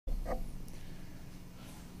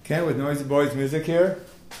Ken with Noisy Boys Music here.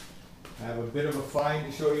 I have a bit of a find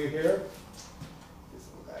to show you here. This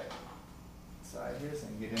little guy inside here so I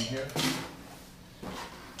can get in here.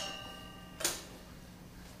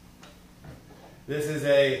 This is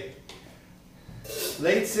a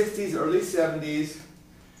late 60s, early 70s.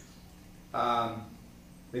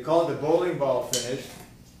 They call it the bowling ball finish.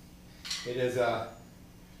 It is a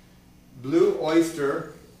blue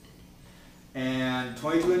Oyster and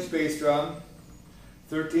 22-inch bass drum,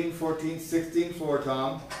 13, 14, 16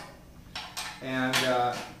 4-tom,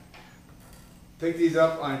 and picked these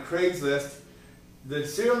up on Craigslist. The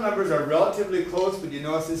serial numbers are relatively close, but you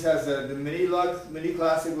notice this has the mini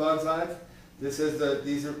classic lugs on it.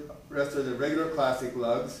 These are rest are the regular classic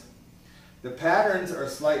lugs. The patterns are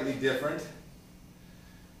slightly different.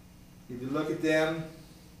 If you look at them,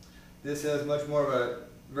 this has much more of a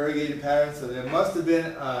variegated pattern, so there must have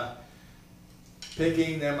been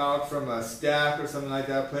picking them out from a stack or something like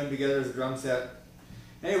that, putting together as a drum set.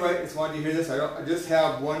 Anyway, I just wanted you to hear this. I just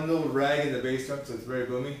have one little rag in the bass drum, so it's very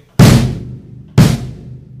boomy.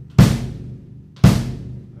 I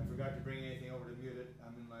forgot to bring anything over to mute it.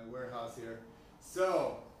 I'm in my warehouse here.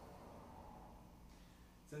 So,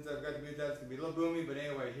 since I've got to mute that, it's going to be a little boomy, but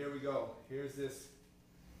anyway, here we go. Here's this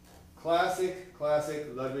classic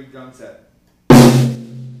Ludwig drum set.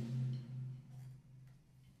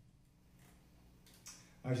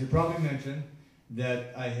 I should probably mention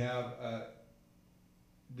that I have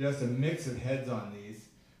just a mix of heads on these.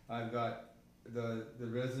 I've got the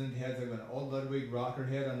resonant heads. I've got an old Ludwig rocker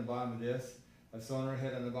head on the bottom of this, a Sonar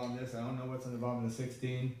head on the bottom of this. I don't know what's on the bottom of the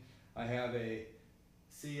 16. I have a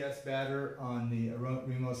CS batter on the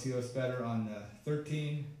Remo CS batter on the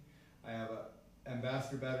 13. I have a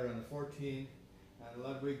Ambassador batter on the 14, and a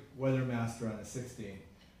Ludwig Weathermaster on the 16.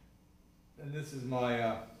 And this is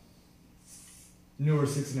my newer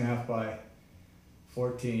 6.5 by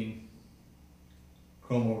 14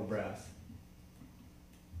 chrome over brass.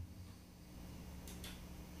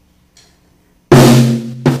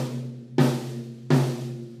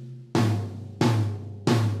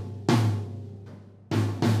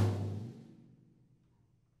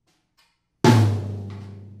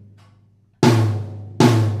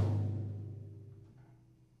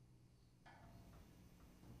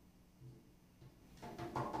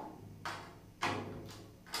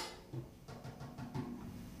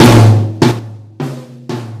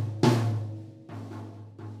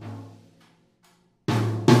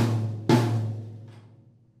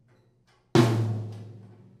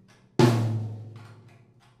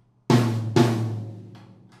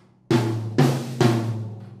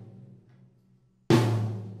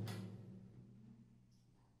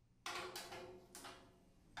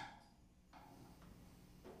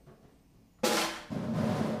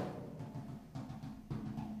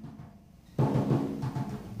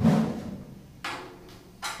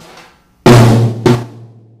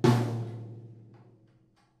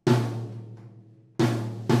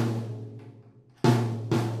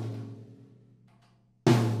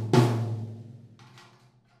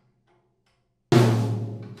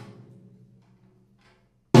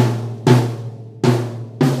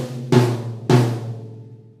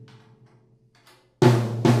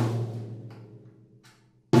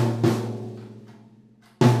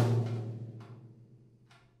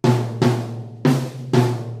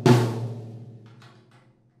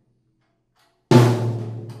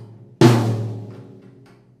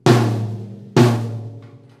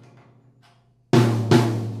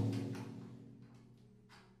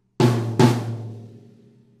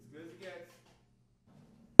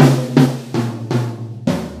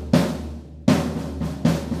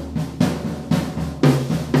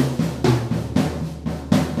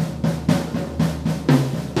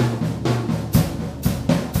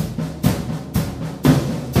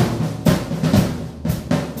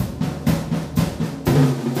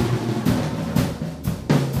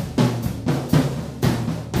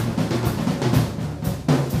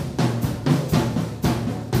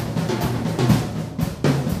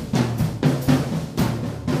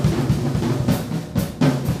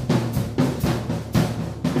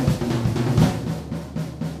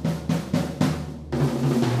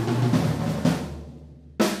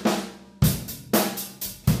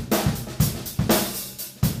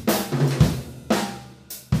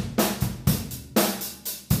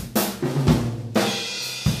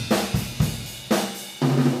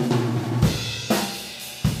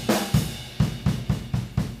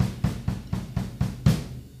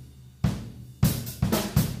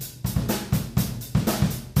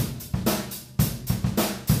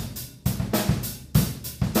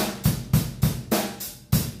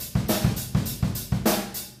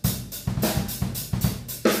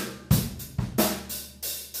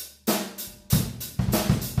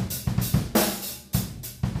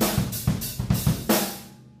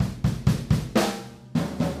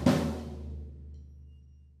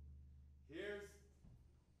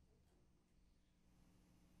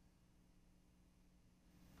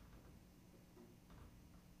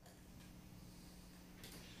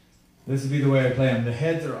 This would be the way I play them. The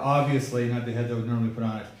heads are obviously not the heads I would normally put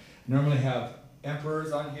on it. Normally have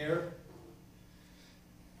emperors on here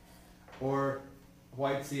or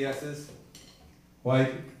white CSs,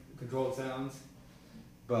 white controlled sounds,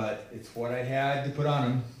 but it's what I had to put on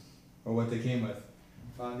them or what they came with.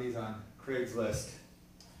 Found these on Craigslist.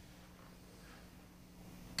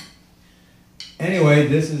 Anyway,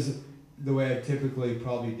 this is the way I typically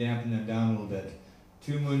probably dampen them down a little bit.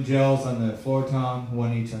 2 moon gels on the floor tom,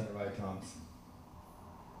 1 each on the right toms.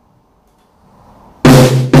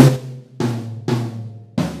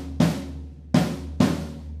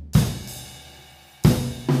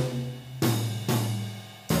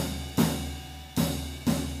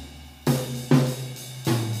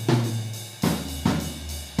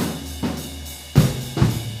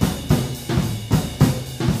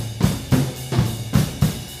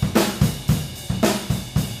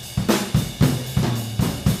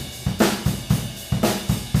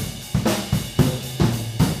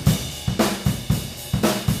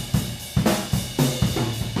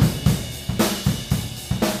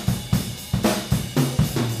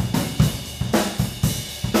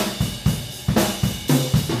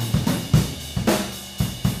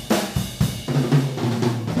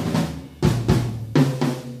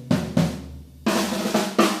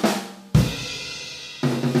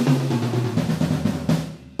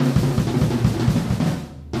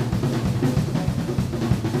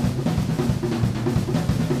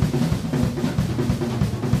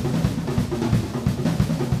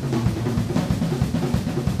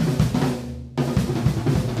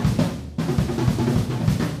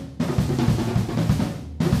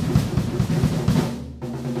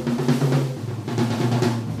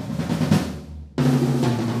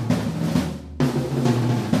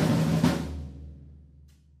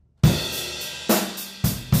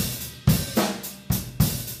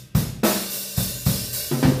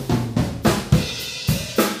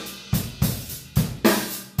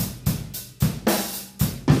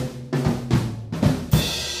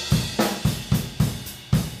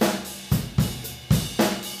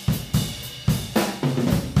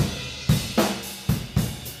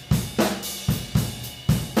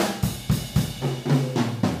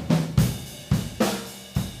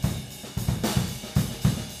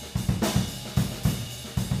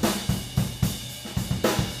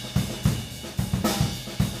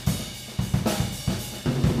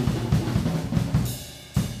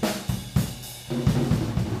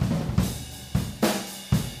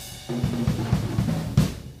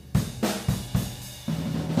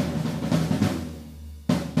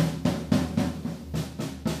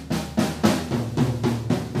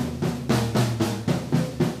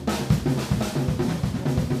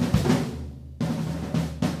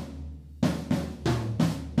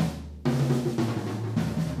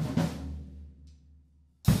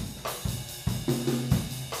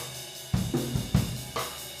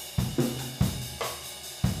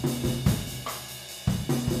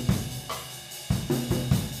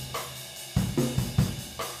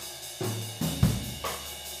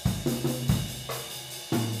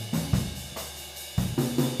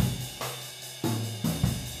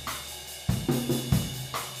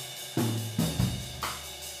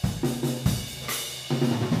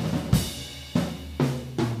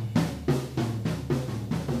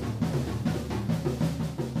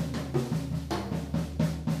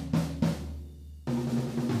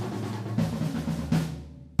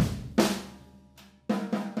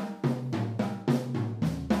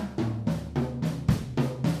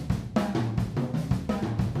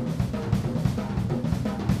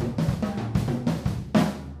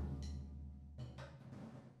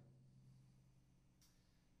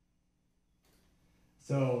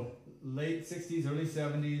 So late 60s, early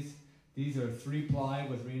 70s, these are 3-ply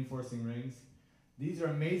with reinforcing rings. These are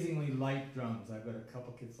amazingly light drums. I've got a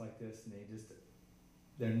couple kits like this, and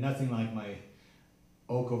they're nothing like my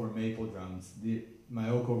oak over maple drums. My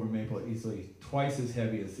oak over maple are easily twice as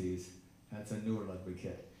heavy as these. That's a newer Ludwig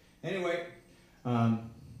kit. Anyway,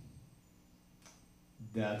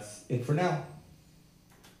 that's it for now.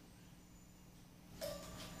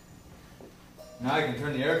 Now I can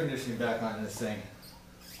turn the air conditioning back on this thing.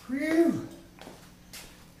 Whew.